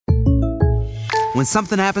When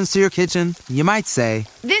something happens to your kitchen, you might say,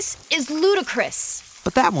 "This is ludicrous."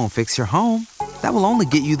 But that won't fix your home. That will only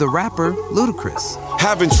get you the rapper, Ludacris.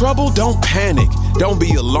 Having trouble? Don't panic. Don't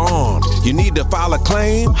be alarmed. You need to file a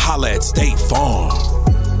claim? Holla at State Farm.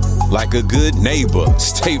 Like a good neighbor,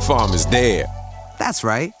 State Farm is there. That's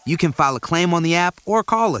right. You can file a claim on the app or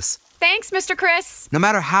call us. Thanks, Mr. Chris. No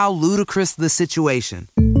matter how ludicrous the situation,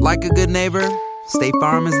 like a good neighbor, State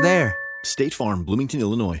Farm is there. State Farm, Bloomington,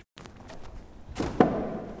 Illinois.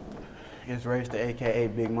 It's Raysta, a.k.a.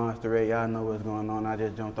 Big Monster Ray. Y'all know what's going on. I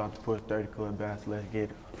just jumped off the porch, 30 club bass. Let's get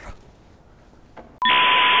it.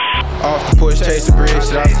 Off the porch, chase the bridge,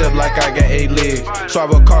 shit, I step like I got 8 legs.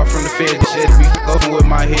 Swab a car from the fed, shit be f***ing with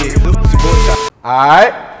my head.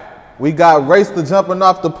 Alright, we got Raysta jumping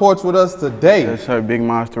off the porch with us today. That's her, Big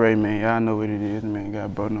Monster Ray, man. Y'all know what it is, man.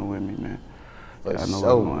 Got bro know with me, man. Y'all know what's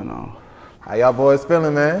going on. How y'all boys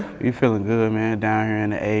feeling, man? We feeling good, man. Down here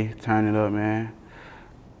in the A, turn it up, man.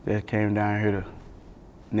 Just came down here to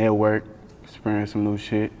network, experience some new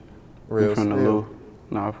shit. Real from the spill. loop.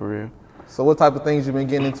 Nah, for real. So what type of things you been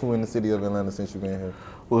getting into in the city of Atlanta since you been here?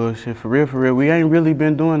 Well, shit, for real, we ain't really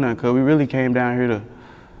been doing nothing, cause we really came down here to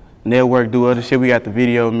network, do other shit. We got the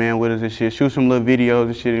video man with us and shit, shoot some little videos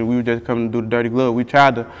and shit, and we were just coming to do the Dirty Glove. We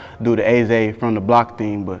tried to do the Aze from the block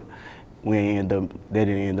thing, but we ain't end up, that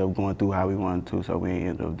didn't end up going through how we wanted to, so we ain't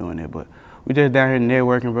end up doing it. But we just down here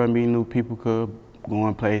networking, bro, meeting new people, cuz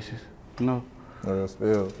going places, you know? Real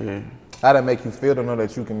spill. Yeah. How that make you feel to know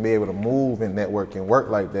that you can be able to move and network and work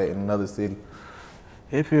like that in another city?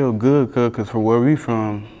 It feel good, cause from where we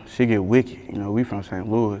from, shit get wicked. You know, we from St.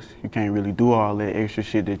 Louis. You can't really do all that extra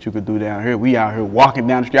shit that you could do down here. We out here walking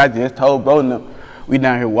down the street. I just told bro, no, we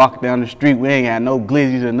down here walking down the street. We ain't got no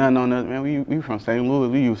glizzies or nothing on us, man. We from St. Louis.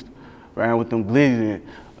 We used to ride with them glizzies and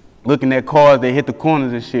looking at cars, they hit the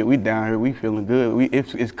corners and shit. We down here, we feeling good.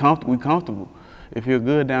 It's comfortable, we comfortable. It feel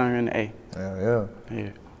good down here in the A. Yeah.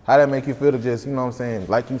 How that make you feel to just, you know what I'm saying,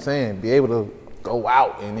 like you saying, be able to go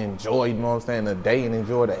out and enjoy, you know what I'm saying, the day and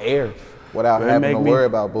enjoy the air without having to worry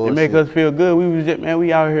about bullshit. It make us feel good. We was just, man,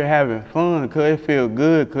 we out here having fun, cause it feel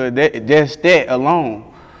good, cause just that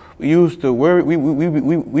alone. We used to worry,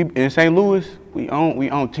 we in St. Louis, we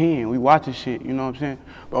on 10, we watching shit, you know what I'm saying?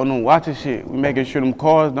 Bro, don't watching shit. We making sure them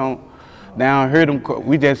cars don't, down here,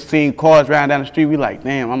 we just seen cars riding down the street, we like,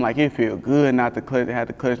 damn, I'm like, it feel good not to have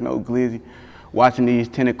to clutch no glizzy. Watching these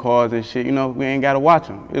tinted cars and shit, you know, we ain't gotta watch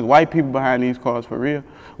them. There's white people behind these cars for real,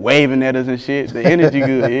 waving at us and shit. The energy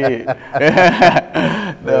good,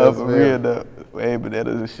 yeah. No, for real, though. Waving at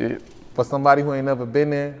us and shit. For somebody who ain't never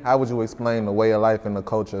been there, how would you explain the way of life and the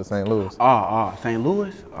culture of St. Louis? St.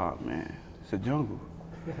 Louis? Oh, man, it's a jungle.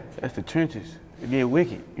 That's the trenches. It get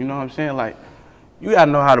wicked, you know what I'm saying? Like, you gotta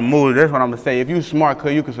know how to move. That's what I'm gonna say. If you smart,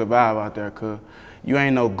 cuz, you can survive out there, cuz. You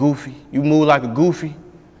ain't no goofy. You move like a goofy,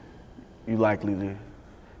 you likely to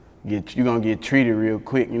you gonna get treated real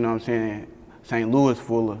quick, you know what I'm saying? St. Louis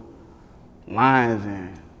full of lions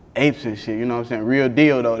and apes and shit, you know what I'm saying? Real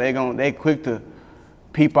deal though, they quick to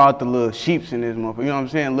peep out the little sheeps in this motherfucker, you know what I'm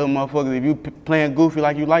saying? Little motherfuckers, if you playing goofy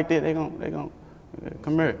like you like that, they gon'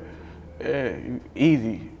 come here. Yeah,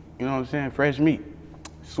 easy, you know what I'm saying? Fresh meat,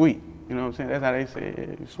 sweet, you know what I'm saying? That's how they say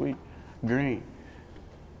it, yeah, sweet, green.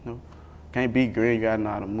 You know? Can't be green, you gotta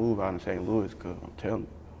know how to move out in St. Louis, cuz I'm telling you.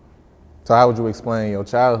 So how would you explain your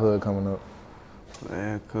childhood coming up?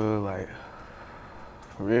 Man, cuz, like,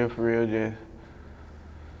 for real, just,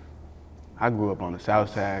 I grew up on the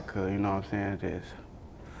south side, cuz, you know what I'm saying, just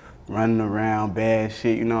running around, bad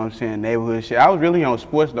shit, you know what I'm saying, neighborhood shit. I was really on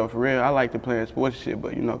sports though, for real. I like to play sports shit,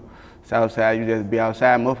 but you know, south side, you just be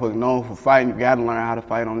outside, motherfuckers known for fighting. You gotta learn how to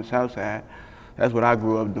fight on the south side. That's what I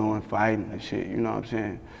grew up doing, fighting and shit, you know what I'm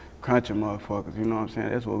saying, crunching motherfuckers, you know what I'm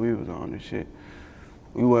saying, that's what we was on and shit.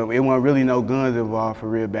 It wasn't really no guns involved for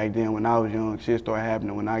real back then when I was young. Shit started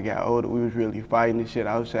happening when I got older. We was really fighting and shit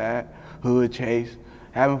outside, hood chase,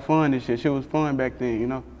 having fun and shit. Shit was fun back then, you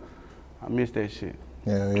know? I miss that shit.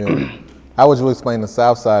 Yeah. How would you explain the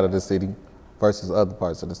south side of the city versus other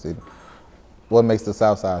parts of the city? What makes the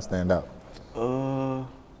south side stand out?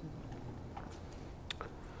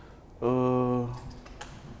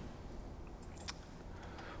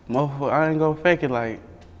 Motherfucker, I ain't gonna fake it like,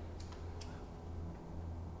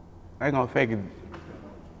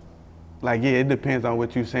 yeah, it depends on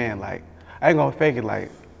what you saying. Like, I ain't gonna fake it like,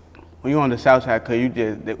 when you on the south side, cause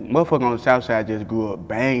motherfucker on the south side just grew up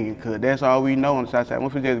banging, cause that's all we know on the south side.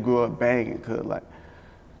 Motherfucker just grew up banging, cause like,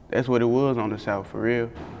 that's what it was on the south, for real.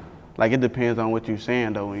 Like, it depends on what you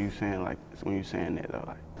saying though, when you saying that though.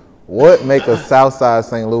 Like, what make a south side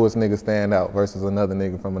St. Louis nigga stand out versus another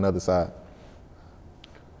nigga from another side?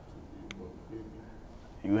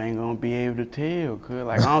 you ain't gonna be able to tell, cuz.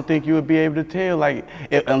 Like, I don't think you would be able to tell. Like,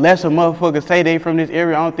 unless a motherfucker say they from this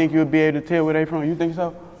area, I don't think you would be able to tell where they from. You think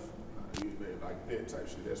so? Like that type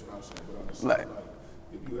shit, that's what I'm saying. But I'm just Like, saying, like,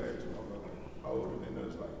 if you ask me, I'm like, older than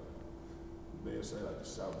us, like, they'll say, like, the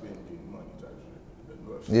South Bend getting money type shit. The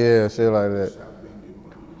North Side, Yeah, shit like that. South Bend getting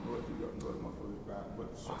money. The North, you got North motherfuckers about,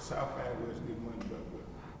 but South and West get money, but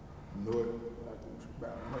North, like, it's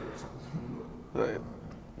about money or something. like,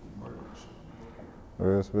 Murder and shit.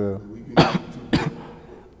 Real spill. We get too big,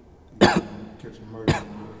 but you catch a murder in the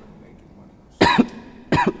North and they get money. So,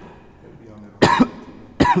 they be on that whole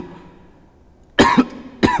thing.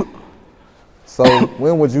 So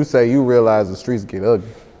when would you say you realize the streets get ugly?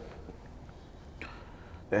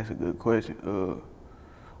 that's a good question.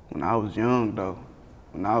 When I was young, though,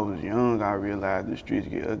 I realized the streets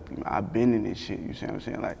get ugly. I've been in this shit, you see what I'm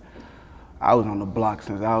saying? Like, I was on the block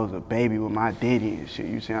since I was a baby with my daddy and shit,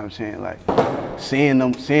 you see what I'm saying? Like, seeing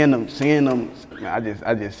them, man,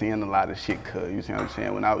 I just seen a lot of shit, cuz, you see what I'm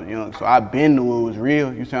saying, when I was young. So I been knew it was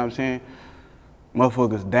real, you see what I'm saying?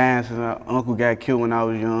 Motherfuckers dying since my uncle got killed when I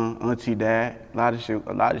was young, auntie died. A lot of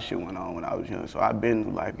shit went on when I was young. So I been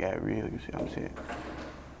knew life got real, you see what I'm saying?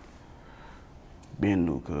 Been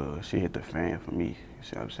knew, cuz shit hit the fan for me, you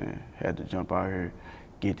see what I'm saying? Had to jump out here,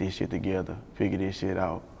 get this shit together, figure this shit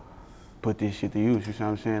out, put this shit to use, you see what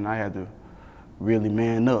I'm saying? I had to really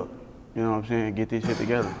man up, you know what I'm saying? Get this shit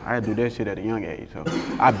together. I had to do that shit at a young age, so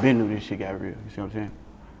I been knew this shit got real, you see what I'm saying?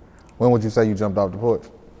 When would you say you jumped off the porch?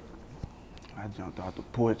 I jumped off the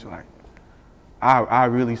porch, like, I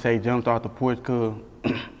really say jumped off the porch, cuz,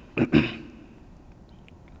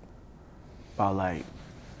 about like,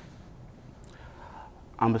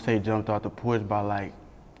 I'ma say jumped off the porch by like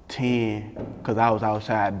 10, cause I was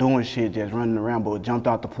outside doing shit, just running around, but jumped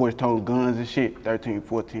off the porch toting guns and shit, 13,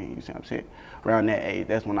 14, you see what I'm saying? Around that age,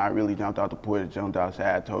 that's when I really jumped off the porch, jumped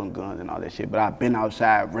outside toting guns and all that shit. But I've been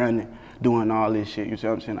outside running, doing all this shit, you see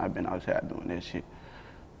what I'm saying? I've been outside doing that shit.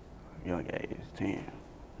 Young age, 10,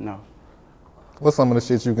 no. What's some of the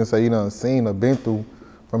shit you can say you done seen or been through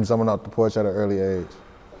from jumping off the porch at an early age?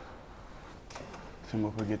 Some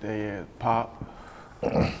motherfucker get their ass pop.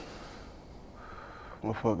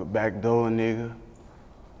 Motherfucker backdoor nigga.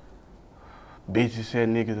 Bitches set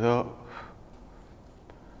niggas up.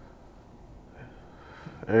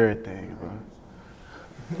 Everything, bro.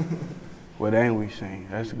 What ain't we seen?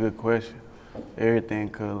 That's a good question. Everything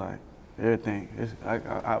could, like, everything. It's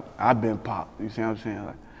I've been popped, you see what I'm saying?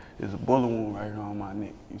 Like, there's a bullet wound right here on my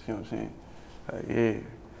neck, you see what I'm saying? Like, yeah,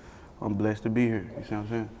 I'm blessed to be here, you see what I'm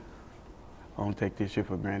saying? I don't take this shit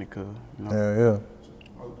for granted, cuz, you know? Yeah, yeah.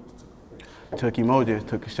 Tucky Mo just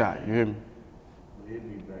took a shot, you hear me?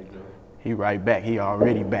 He right back, he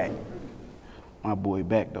already back. My boy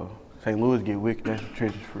back, though. St. Louis get wicked, that's the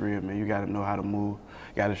trenches for real, man. You gotta know how to move.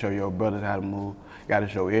 You gotta show your brothers how to move. You gotta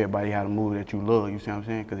show everybody how to move that you love, you see what I'm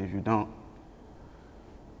saying? Because if you don't,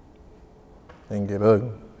 It can get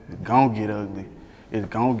ugly. it's gonna get ugly. It's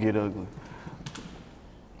gonna get ugly.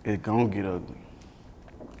 It's gonna get ugly.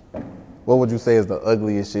 What would you say is the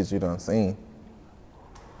ugliest shit you done seen?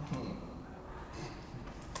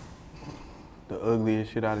 The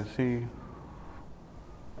ugliest shit I done seen.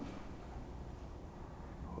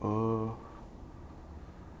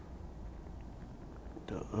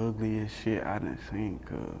 The ugliest shit I done seen,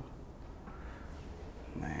 cuz.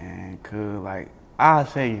 Man, cuz, like, I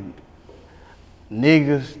say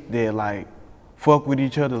niggas that, like, fuck with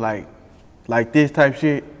each other, like this type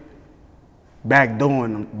shit,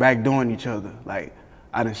 backdooring each other. Like,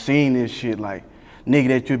 I done seen this shit, like, nigga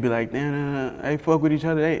that you'd be like, nah, they fuck with each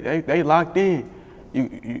other, they locked in.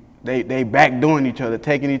 They backdooring each other,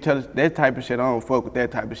 taking each other, that type of shit, I don't fuck with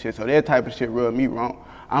that type of shit. So that type of shit rub me wrong.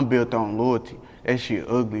 I'm built on loyalty. That shit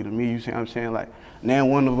ugly to me, you see what I'm saying? Like, now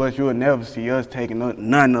one of us, you'll never see us taking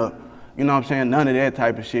none up. You know what I'm saying? None of that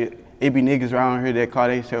type of shit. It be niggas around here that call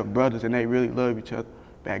themselves brothers and they really love each other,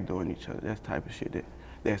 backdooring each other. That's the type of shit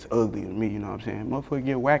that's ugly to me, you know what I'm saying? Motherfucker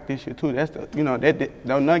get whacked this shit too. That's the, you know,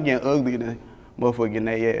 don't nothing get ugly than motherfucker getting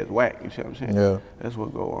their ass whacked, you see what I'm saying? Yeah. That's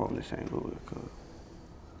what go on in St. Louis, cuz.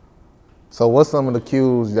 So what's some of the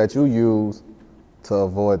cues that you use to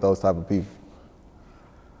avoid those type of people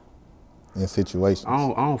in situations? I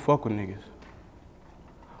don't fuck with niggas.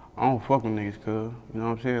 I don't fuck with niggas, cuz. You know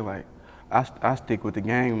what I'm saying? Like, I stick with the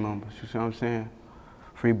gang members, you see what I'm saying?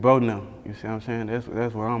 Free bro now, you see what I'm saying?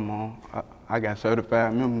 That's what I'm on. I got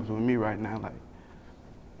certified members with me right now, like,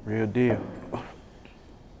 real deal.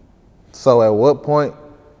 So at what point,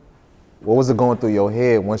 what was it going through your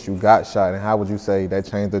head once you got shot, and how would you say that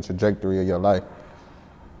changed the trajectory of your life?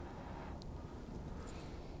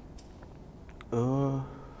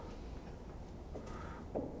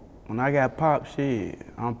 When I got popped, shit,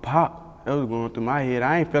 I'm popped. That was going through my head.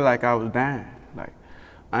 I ain't feel like I was dying. Like,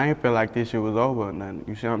 I ain't feel like this shit was over or nothing.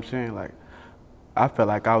 You see what I'm saying? Like, I felt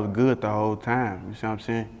like I was good the whole time. You see what I'm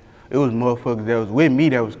saying? It was motherfuckers that was with me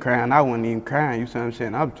that was crying. I wasn't even crying. You see what I'm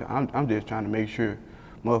saying? I'm just trying to make sure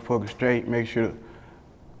motherfuckers straight, make sure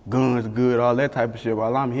guns good, all that type of shit.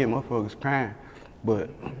 While I'm here, motherfuckers crying. But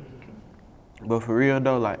for real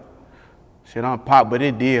though, like, shit, I'm popped, but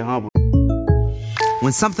it did humble.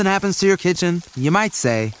 When something happens to your kitchen, you might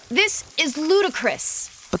say, This is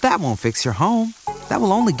ludicrous. but that won't fix your home. That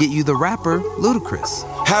will only get you the rapper,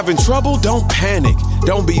 Ludacris. Having trouble? Don't panic.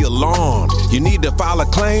 Don't be alarmed. You need to file a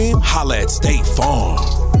claim? Holla at State Farm.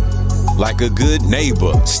 Like a good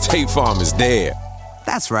neighbor, State Farm is there.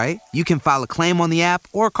 That's right. You can file a claim on the app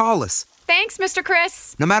or call us. Thanks, Mr.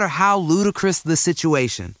 Chris. No matter how ludicrous the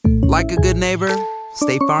situation, like a good neighbor,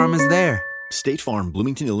 State Farm is there. State Farm,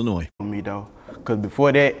 Bloomington, Illinois. Me though, cause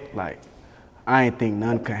before that, like, I ain't think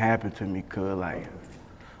nothing could happen to me, cause like,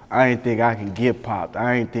 I ain't think I could get popped.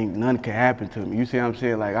 I ain't think nothing could happen to me. You see what I'm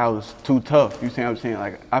saying? Like, I was too tough. You see what I'm saying?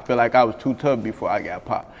 Like, I feel like I was too tough before I got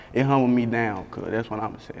popped. It humbled me down, cause that's what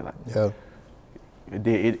I'm gonna say. Like, Yeah. it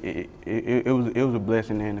did. It was a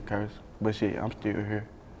blessing and a curse. But shit, I'm still here.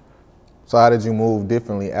 So how did you move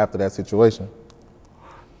differently after that situation?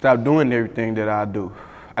 Stop doing everything that I do.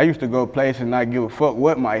 I used to go places and not give a fuck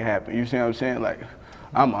what might happen. You see what I'm saying? Like,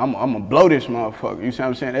 I'm gonna blow this motherfucker. You see what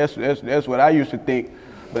I'm saying? That's what I used to think.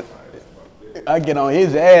 But I get on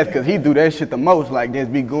his ass because he do that shit the most. Like,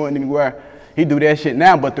 just be going anywhere. He do that shit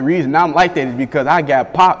now. But the reason I'm like that is because I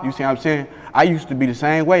got popped. You see what I'm saying? I used to be the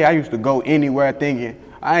same way. I used to go anywhere thinking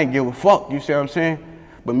I ain't give a fuck. You see what I'm saying?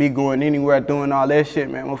 But me going anywhere doing all that shit,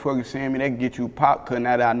 man, motherfuckers seeing me, they can get you popped. Cause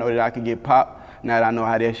now that I know that I can get popped, now that I know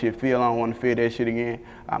how that shit feel, I don't want to feel that shit again.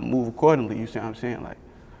 I move accordingly. You see what I'm saying? Like,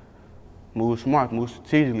 move smart, move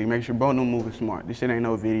strategically, make sure both of them moving smart. This shit ain't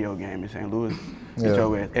no video game in St. Louis. Get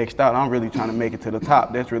your ass X'd out. I'm really trying to make it to the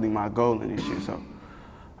top. That's really my goal in this shit. So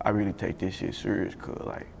I really take this shit serious, cause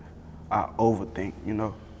like, I overthink, you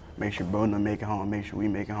know. Make sure both of them make it home, make sure we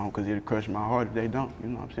make it home, cause it'll crush my heart if they don't. You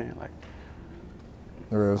know what I'm saying? Like,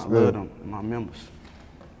 I love them, my members.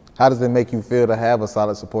 How does it make you feel to have a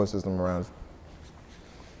solid support system around you?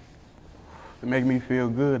 It make me feel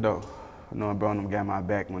good though. You know, bro, them got my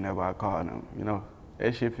back whenever I call them. You know,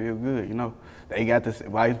 that shit feel good. You know, they got this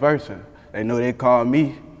vice versa. They know they call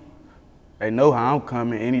me. They know how I'm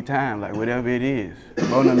coming anytime, like whatever it is.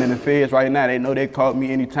 Bro, them in the feds right now. They know they call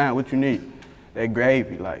me anytime. What you need? That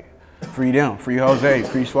gravy, like free them, free Jose,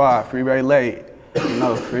 free Suave, free Ray Lade. You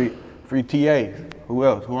know, free TA. Who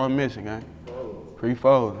else? Who I'm missing, gang? Free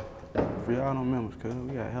Fold. Free all them members, cuz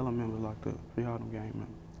we got hella members locked up. Free all them gang members.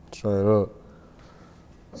 Straight up.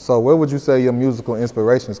 So where would you say your musical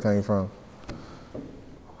inspirations came from?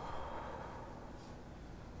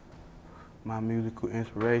 My musical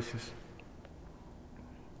inspirations.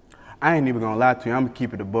 I ain't even gonna lie to you. I'm gonna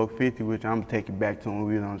keep it a $150, which I'm gonna take it back to when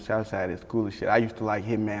we was on the south side of school and shit. I used to like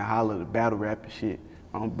Hitman Holla, the battle rap and shit.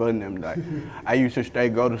 I'm button them like. I used to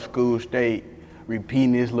straight go to school, straight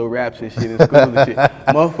repeating his little raps and shit in school and shit.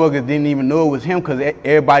 Motherfuckers didn't even know it was him because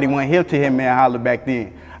everybody went hip to Hitman Holla back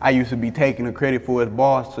then. I used to be taking the credit for his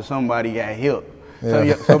boss to somebody got hip.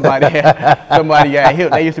 Yeah. Somebody got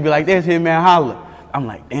hip. They used to be like, "That's Hitman Holla." I'm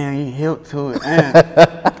like, damn, he hip to it.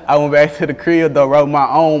 I went back to the crib though, wrote my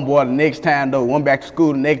own boy the next time though. Went back to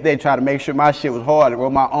school the next day, tried to make sure my shit was hard. I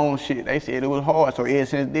wrote my own shit. They said it was hard, so ever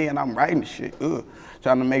since then I'm writing the shit.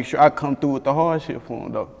 Trying to make sure I come through with the hard shit for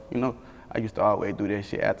him though. You know, I used to always do that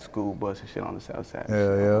shit after school, bus and shit on the south side.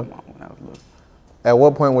 Yeah. When I was little. At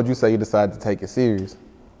what point would you say you decided to take it serious?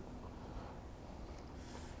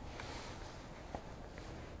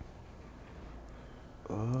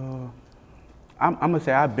 I'm gonna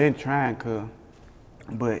say I've been trying,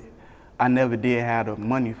 but I never did have the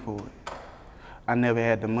money for it. I never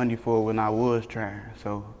had the money for it when I was trying.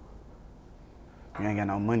 So you ain't got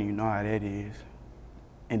no money, you know how that is.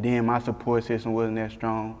 And then my support system wasn't that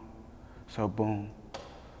strong. So boom.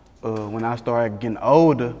 When I started getting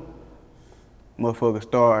older, motherfuckers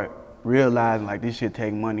started realizing like this shit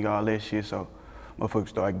take money, all that shit. So motherfuckers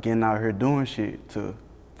started getting out here doing shit to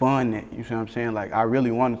fund it. You see what I'm saying? Like I really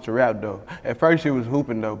wanted to rap though. At first it was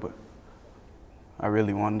hooping though, but I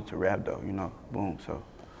really wanted to rap though, you know, boom. So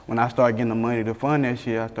when I started getting the money to fund that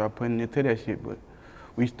shit, I started putting it to that shit, but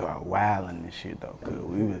we started wilding this shit though, cause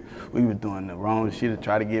we was doing the wrong shit to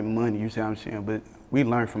try to get money, you see what I'm saying? But we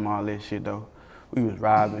learned from all that shit though. We was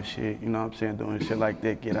robbing shit, you know what I'm saying, doing shit like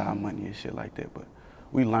that, get our money and shit like that, but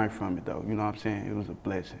we learned from it though, you know what I'm saying? It was a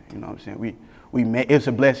blessing, you know what I'm saying? It's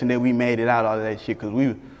a blessing that we made it out all of that shit, cause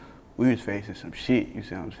we we was facing some shit, you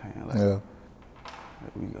see what I'm saying? Like, Yeah.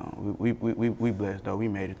 We blessed though. We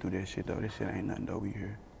made it through that shit though. This shit ain't nothing though. We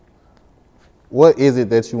here. What is it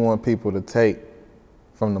that you want people to take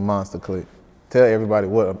from the Monster Clique? Tell everybody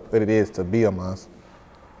what it is to be a monster.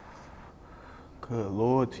 Cause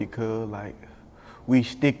loyalty, cause like we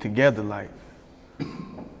stick together. Like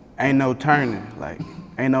ain't no turning. Like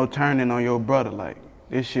ain't no turning on your brother. Like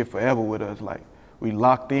this shit forever with us. Like we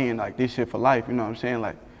locked in. Like this shit for life. You know what I'm saying?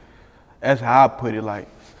 Like that's how I put it. Like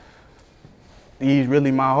these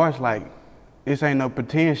really my hearts. Like this ain't no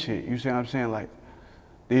pretend shit. You see what I'm saying? Like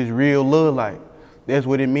this real love. Like that's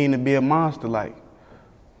what it mean to be a monster. Like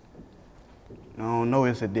I don't know.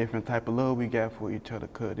 It's a different type of love we got for each other.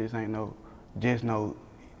 Cause this ain't no just no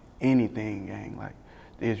anything, gang. Like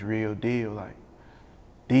this real deal. Like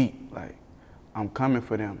deep. Like I'm coming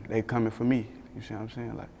for them. They coming for me. You see what I'm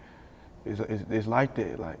saying? Like it's like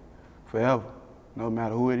that. Like forever. No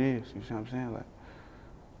matter who it is. You see what I'm saying? Like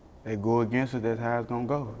they go against us, that's how it's gonna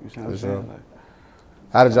go. You see what I'm saying? Like,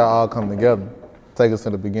 how did y'all all come together? Take us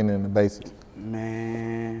to the beginning and the basics.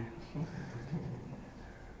 Man.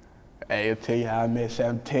 Hey, I'll tell you how I met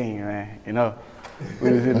 17, man. You know,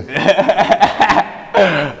 we was in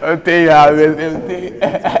I'll tell you how I met 17.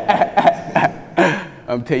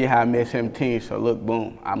 I'm tell you how I met 17. So look,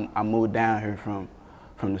 boom, I moved down here from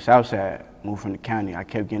the south side, moved from the county. I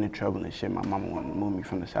kept getting in trouble and shit. My mama wanted to move me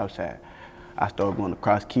from the south side. I started going to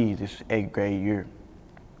Cross Keys this 8th grade year.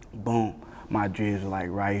 Boom, my dreads were like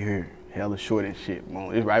right here, hella short and shit.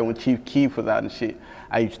 Boom, it's right when Chief Keef was out and shit.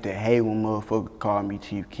 I used to hate when motherfuckers called me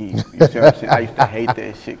Chief Keef. You see what I'm saying? I used to hate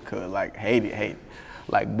that shit, cause like hate it.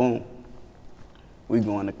 Like boom, we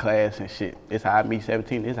going to class and shit. This how I meet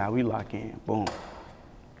 17. This how we lock in. Boom.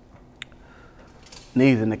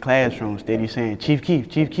 Niggas in the classroom steady saying Chief Keef,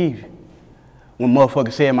 Chief Keef. When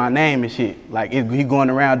motherfucker said my name and shit, like he going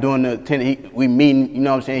around doing we meeting, you know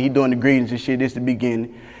what I'm saying? He doing the greetings and shit. This the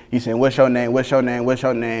beginning. He saying, what's your name? What's your name? What's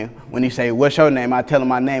your name? When he say, what's your name? I tell him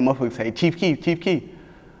my name. Motherfucker say, Chief Keef, Chief Keef.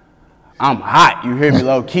 I'm hot. You hear me?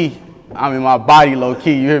 Low key. I'm in my body low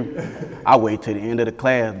key. You hear me? I wait till the end of the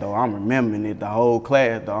class though. I'm remembering it the whole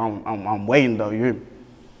class though. I'm waiting though. You hear me?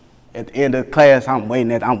 At the end of the class, I'm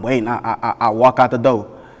waiting. I walk out the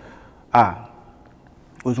door.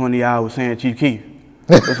 Which one of y'all was saying Chief Keef?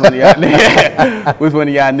 Which one of y'all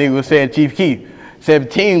niggas was saying Chief Keef?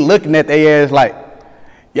 17 looking at their ass like,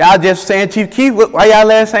 y'all just saying Chief Keef? Why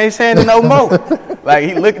y'all ass ain't saying it no more? Like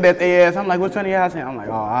he looking at their ass. I'm like, which one of y'all saying? I'm like,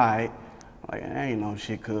 oh, all right. Like, I ain't no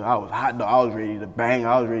shit, cuz I was hot though. I was ready to bang.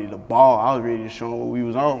 I was ready to ball. I was ready to show them what we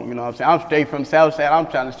was on. You know what I'm saying? I'm straight from the south side. I'm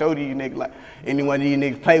trying to show these niggas, like, any one of these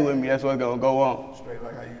niggas play with me, that's what's gonna go on. Straight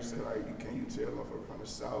like how you said, like, you tell a motherfucker from the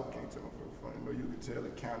south, can't tell a motherfucker from the north. You can tell a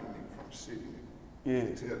county nigga from the city nigga. Yeah. You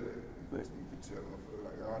can tell that. You can tell a motherfucker,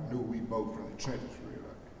 like, I knew we both from the trenches for real.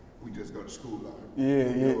 Like, we just go to school out here.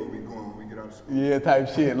 Yeah, we know where we going when we get out of school. Yeah, type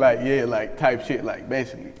shit, like, yeah, like, type shit, like,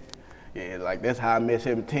 basically. Yeah, like, that's how I met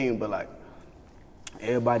 17, but, like,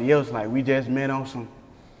 everybody else, like, we just met on some,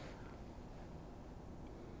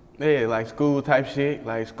 yeah, like, school type shit,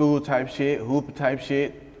 hooper type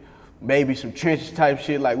shit, maybe some trenches type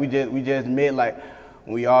shit, like, we just met, like,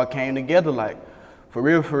 when we all came together, like, for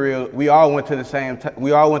real, we all went to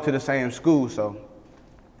the same school, so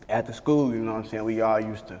after school, you know what I'm saying, we all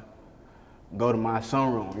used to go to my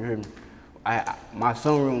sunroom, you hear me? My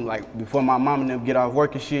sunroom, like, before my mom and them get off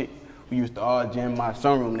work and shit, we used to all jam in my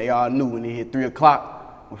sunroom. They all knew when it hit 3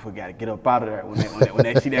 o'clock, we forgot to get up out of there. When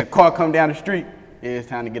they see that car come down the street, yeah, it's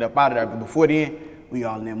time to get up out of there. But before then, we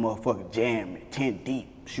all in that motherfucker jamming, 10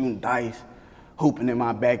 deep, shooting dice, hooping in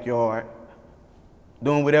my backyard,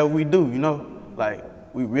 doing whatever we do, you know? Like,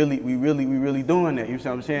 we really doing that, you see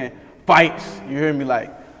what I'm saying? Fights, you hear me?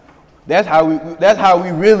 Like, that's how we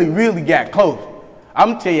really got close. I'm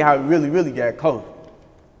gonna tell you how we really got close.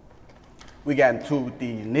 We got into it with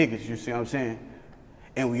these niggas, you see what I'm saying?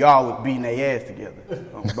 And we all was beating their ass together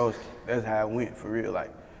on both. That's how it went, for real.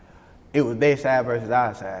 Like, it was their side versus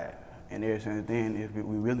our side. And ever since then,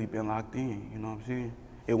 we really been locked in, you know what I'm saying?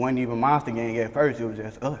 It wasn't even Monster Gang at first, it was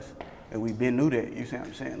just us. And we been knew that, you see what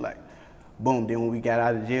I'm saying? Like, boom, then when we got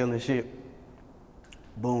out of jail and shit,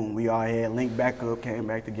 boom, we all had linked back up, came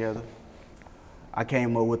back together. I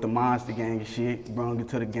came up with the Monster Gang and shit, brung it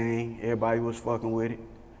to the gang, everybody was fucking with it.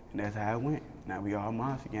 And that's how it went. Now we all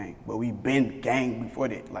Monster Gang. But we been gang before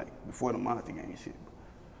that, like before the Monster Gang and shit.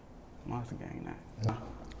 Monster Gang now.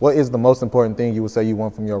 What is the most important thing you would say you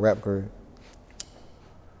want from your rap career?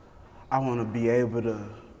 I want to be able to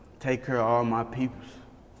take care of all my peoples.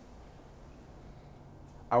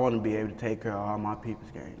 I want to be able to take care of all my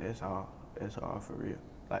peoples, gang. That's all for real.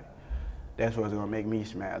 Like, that's what's gonna make me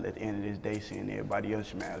smile at the end of this day, seeing everybody else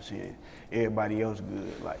smile, seeing everybody else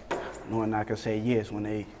good, like knowing I can say yes when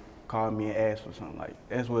they call me and ask for something. Like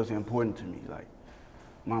that's what's important to me. Like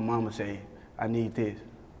my mama say, I need this,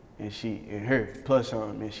 and her plus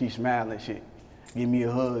something, and she smile and shit, give me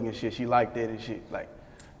a hug and shit. She like that and shit. Like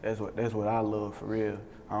that's what I love for real.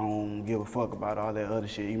 I don't give a fuck about all that other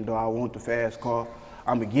shit. Even though I want the fast car,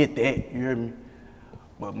 I'ma get that. You hear me?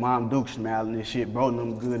 But Mom Duke smiling and shit, bro,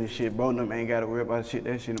 them good and shit, bro, them ain't gotta worry about shit.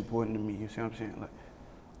 That shit important to me. You see what I'm saying?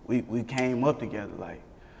 Like we came up together. Like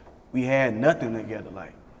we had nothing together.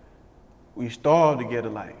 Like we starved together.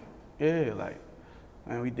 Like yeah, like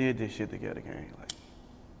man, we did this shit together, gang. Like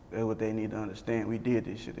that's what they need to understand. We did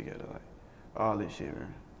this shit together. Like all this shit,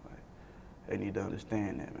 man. Like they need to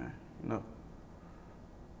understand that, man. You know.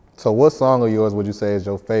 So what song of yours would you say is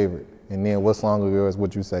your favorite? And then what song of yours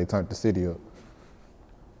would you say turned the city up?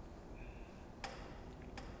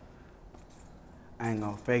 I ain't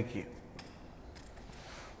gonna fake it.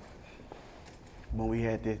 When we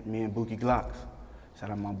had this, me and Bookie Glocks,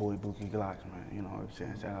 shout out my boy Bookie Glocks, man. You know what I'm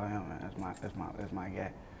saying? Shout out him, man. That's my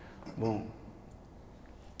guy. Boom.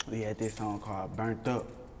 We had this song called Burnt Up.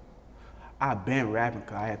 I been rapping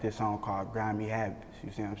cause I had this song called Grimy Habits.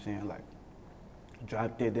 You see what I'm saying? Like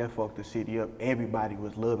dropped it, that fucked the city up. Everybody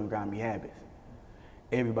was loving Grimy Habits.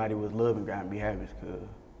 Everybody was loving Grimy Habits cause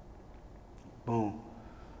boom.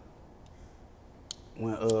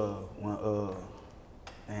 When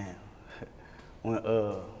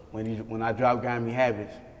I dropped Grimy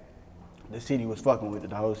Habits, the city was fucking with it.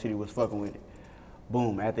 The whole city was fucking with it.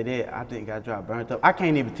 Boom. After that, I think I dropped Burnt Up. I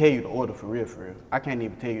can't even tell you the order for real. I can't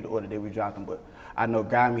even tell you the order that we dropped them, but I know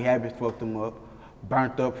Grimy Habits fucked them up.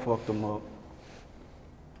 Burnt Up fucked them up.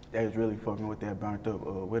 They was really fucking with that Burnt Up.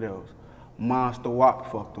 What else? Monster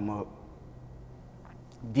Walk fucked them up.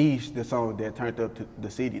 These the songs that turned up to the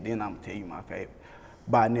city. Then I'm gonna tell you my favorite.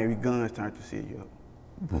 Binary Guns turned the city up.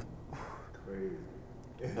 Crazy.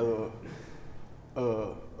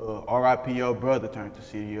 R.I.P. Your Brother turned the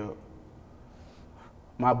city up.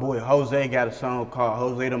 My boy Jose got a song called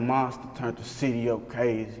Jose the Monster turned the city up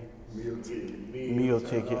crazy. Meal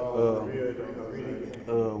Ticket.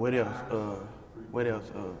 What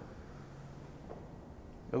else?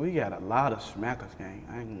 We got a lot of smackers, gang.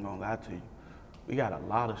 I ain't gonna lie to you. We got a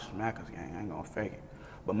lot of smackers, gang. I ain't gonna fake it.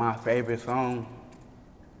 But my favorite song,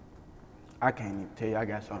 I can't even tell you. I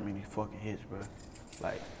got so many fucking hits, bro.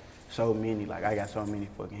 Like, so many. Like, I got so many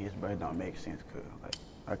fucking hits, bro. It don't make sense, cuz. Like,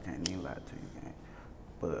 I can't even lie to you, gang.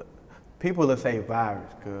 But people will say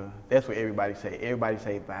Virus, cuz. That's what everybody say. Everybody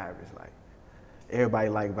say Virus. Like, everybody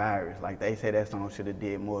like Virus. Like, they say that song should have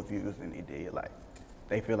did more views than it did. Like,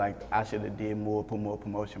 they feel like I should have did more, put more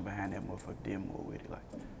promotion behind that motherfucker, did more with it. Like,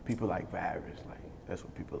 people like Virus. Like, that's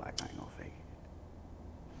what people like. I ain't gonna fake it.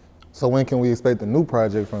 So when can we expect a new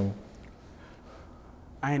project from you?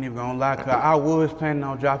 I ain't even gonna lie, cause I was planning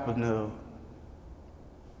on dropping the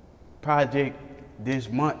project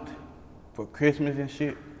this month for Christmas and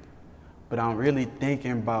shit, but I'm really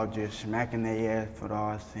thinking about just smacking their ass for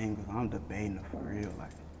all singles. I'm debating it for real,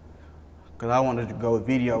 like, cause I wanted to go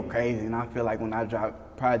video crazy, and I feel like when I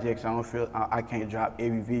drop projects, I can't drop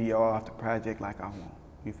every video off the project like I want.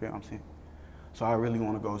 You feel what I'm saying? So I really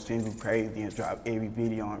want to go single crazy and drop every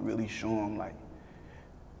video and really show them, like,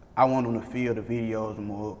 I want them to feel the videos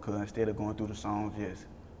more, cause instead of going through the songs,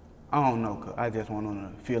 I don't know, cause I just want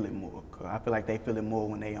them to feel it more, cause I feel like they feel it more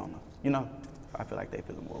when they on the, you know? I feel like they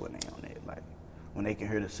feel it more when they on it, like, when they can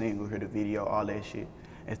hear the single, hear the video, all that shit,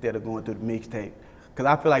 instead of going through the mixtape. Cause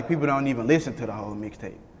I feel like people don't even listen to the whole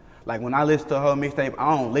mixtape. Like, when I listen to the whole mixtape,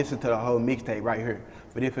 I don't listen to the whole mixtape right here.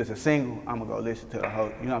 But if it's a single, I'm gonna go listen to the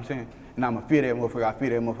whole, you know what I'm saying? And I'm gonna feel that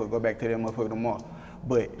motherfucker, go back to that motherfucker tomorrow.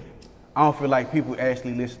 But I don't feel like people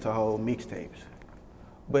actually listen to whole mixtapes.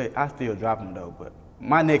 But I still drop them though. But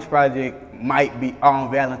my next project might be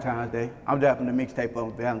on Valentine's Day. I'm dropping the mixtape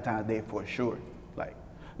on Valentine's Day for sure. Like,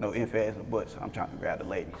 no ifs, ands, or buts. I'm trying to grab the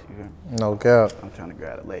ladies, you hear me? No cap. I'm trying to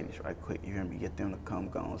grab the ladies right quick, you hear me? Get them to come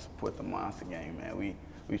go and support the Monster game, man. We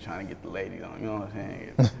trying to get the ladies on, you know what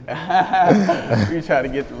I'm saying? We trying to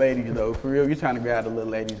get the ladies though, for real. We trying to grab the little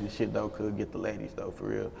ladies and shit though, could get the ladies though, for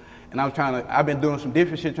real. And I've been doing some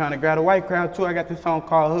different shit trying to grab the white crowd too. I got this song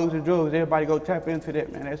called Hugs and Drugs. Everybody go tap into that,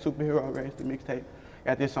 man. That Superhero Raysta mixtape.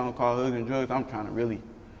 Got this song called Hugs and Drugs. I'm trying to really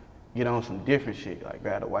get on some different shit, like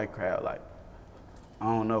grab the white crowd. Like, I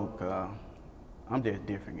don't know, cause I'm just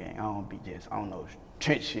different, gang. I don't know,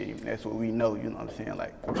 trench shit, even. That's what we know, you know what I'm saying?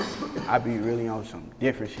 Like, I be really on some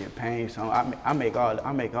different shit, pain song. I make all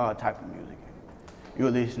type of music. You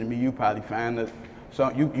listen to me, you probably find the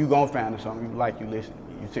song, you gonna find the song you like, you listen to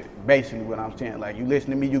me. You see, basically what I'm saying. Like, you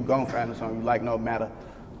listen to me, you gon' find a song you like, no matter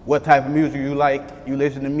what type of music you like. You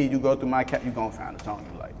listen to me, you go through my cat, you gon' find a song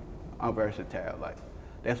you like. I'm versatile. Like,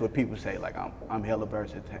 that's what people say. Like, I'm hella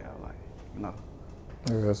versatile. Like, you know.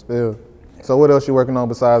 Yeah, still. So what else you working on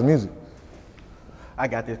besides music? I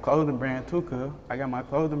got this clothing brand too, cuz. I got my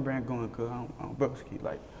clothing brand going, cuz. I'm Broski.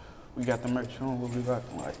 Like, we got the merch on, what we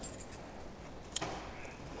rockin', like.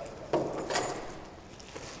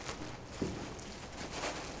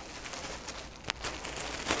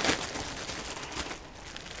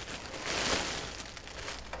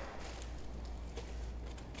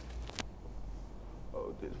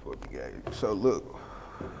 Oh, this for the game. So look,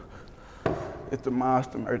 it's the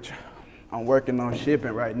monster merch. I'm working on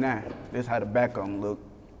shipping right now. This how the back of them look.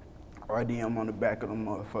 RDM on the back of them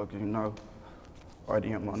motherfuckers, you know.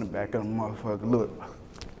 RDM on the back of them motherfuckers. Look,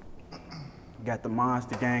 got the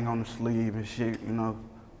Monster Gang on the sleeve and shit, you know.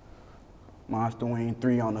 Monster Wing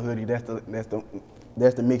 3 on the hoodie. That's the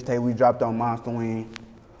mixtape we dropped on Monster Wing,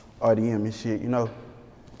 RDM and shit, you know.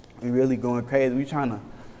 We really going crazy. We trying to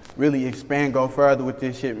really expand, go further with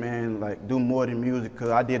this shit, man. Like, do more than music, cause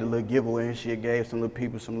I did a little giveaway and shit, gave some little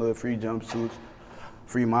people some little free jumpsuits,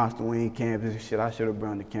 free Monster Wing canvas and shit. I should have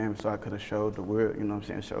brought the canvas so I could have showed the world, you know what I'm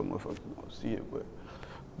saying, show motherfuckers don't see it, but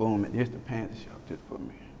boom, and this the pants and shit, just for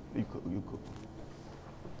me. You cool.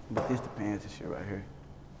 But this the pants and shit right here.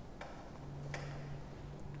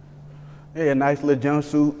 Yeah, nice little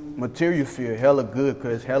jumpsuit. Material feel hella good,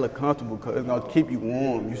 cause it's hella comfortable, cause it's gonna keep you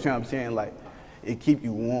warm, you see what I'm saying? Like, it keep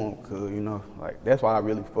you warm, cause, you know, like, that's why I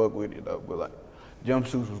really fuck with it though, but like,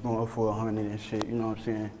 jumpsuits was going for 100 and shit, you know what I'm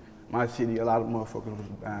saying? My city, a lot of motherfuckers was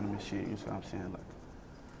buying them and shit, you know what I'm saying? Like,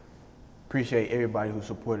 appreciate everybody who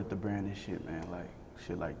supported the brand and shit, man, like,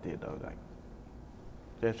 shit like that though, like,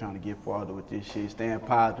 just trying to get farther with this shit, staying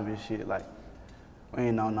positive and shit, like, we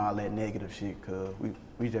ain't on all that negative shit, cause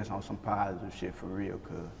we just on some positive shit for real,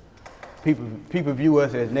 cause people view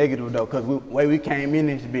us as negative though, cause the way we came in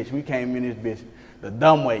this bitch the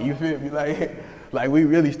dumb way, you feel me? Like we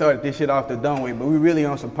really started this shit off the dumb way, but we really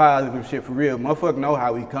on some positive shit for real. Motherfuckers know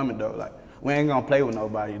how we coming though, like, we ain't gonna play with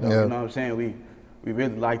nobody though, yeah. You know what I'm saying? We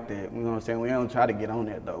really like that, you know what I'm saying? We don't try to get on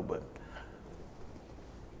that though, but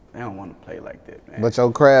they don't wanna play like that, man. But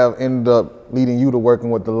your craft ended up leading you to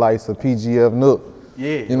working with the likes of PGF Nook.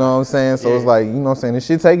 Yeah. You know what I'm saying? So yeah. It's like, you know what I'm saying, this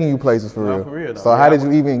shit taking you places for real. For real though. So how did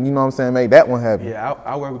you even, you know what I'm saying, make that one happen? Yeah,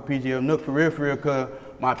 I work with PGF Nook for real, cause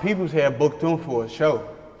my peoples had booked them for a show.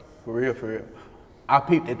 For real. I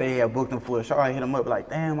peeped that they had booked them for a show. I hit them up like,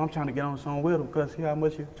 damn, I'm trying to get on a song with them, cause see how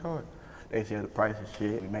much you charge. They said the price of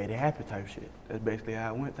shit. We made it happen type shit. That's basically how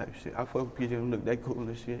I went type shit. I fuck with PGF Nook, they cool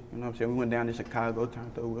and shit. You know what I'm saying? We went down to Chicago,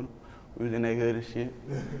 turned up with them. We was in their hood and shit.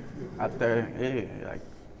 Out there, yeah, like,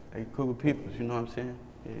 they cool people, you know what I'm saying?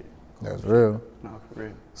 Yeah. That's real. No, for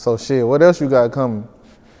real. So shit, what else you got coming?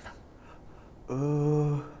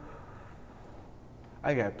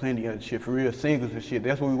 I got plenty of shit, for real, singles and shit.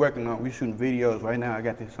 That's what we working on. We shooting videos right now. I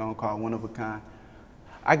got this song called One of a Kind.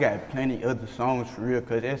 I got plenty other songs for real,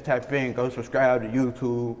 cause just tap in, go subscribe to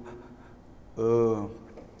YouTube.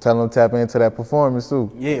 Tell them to tap into that performance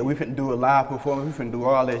too. Yeah, we finna do a live performance, we finna do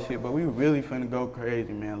all that shit, but we really finna go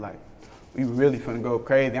crazy, man. Like, we really finna go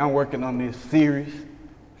crazy. I'm working on this series.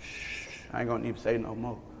 I ain't gonna even say no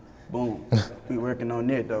more. Boom. We working on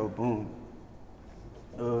it though, boom.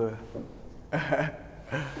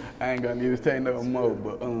 I ain't gonna even say no more,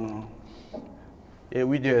 but yeah,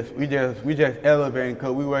 we just elevating,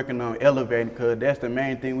 cause we working on elevating, cause that's the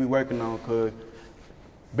main thing we working on, cause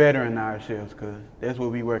bettering ourselves, cause that's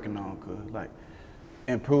what we working on, cause like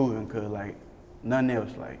improving, cause like nothing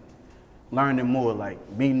else, like learning more, like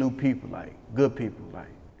meet new people, like good people, like,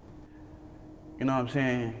 you know what I'm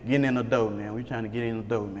saying? Getting in the door, man. We trying to get in the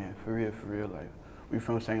door, man. For real. Like, we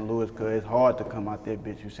from St. Louis, cause it's hard to come out that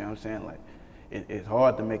bitch, you see what I'm saying? Like, it's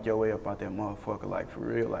hard to make your way up out that motherfucker, like, for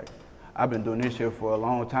real. Like, I've been doing this shit for a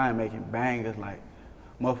long time, making bangers, like,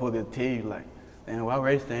 motherfuckers tell you, like, damn, why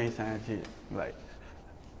Raysta ain't signed shit? Like,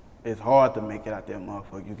 it's hard to make it out that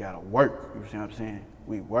motherfucker. You gotta work, you see what I'm saying?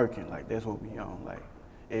 We working, like, that's what we on, like,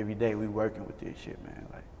 every day we working with this shit, man,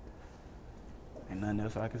 like. Ain't nothing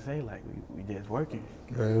else I can say, like, we just working.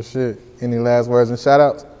 Real shit. Any last words and shout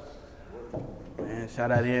outs? Man,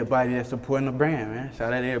 shout out to everybody that's supporting the brand, man.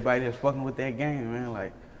 Shout out to everybody that's fucking with that game, man.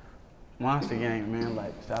 Like, Monster Gang, man.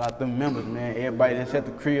 Like, shout out to the members, man. Everybody that's at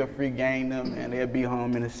the crib, free game them, man. They'll be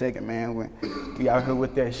home in a second, man. When we out here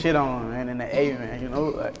with that shit on, man, in the A, man, you know?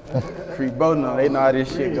 Like, free both of them, they know how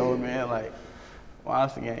this shit goes, man. Like,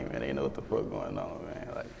 Monster Gang, man, they know what the fuck going on, man.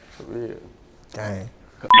 Like, for real. Gang.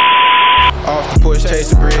 Off the porch,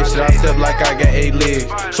 chasing bread, shit, I step like I got 8 legs.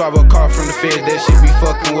 Swab a car from the feds, that shit be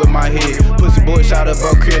fucking with my head. Pussy boy shot up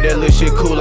crib, that little shit cool.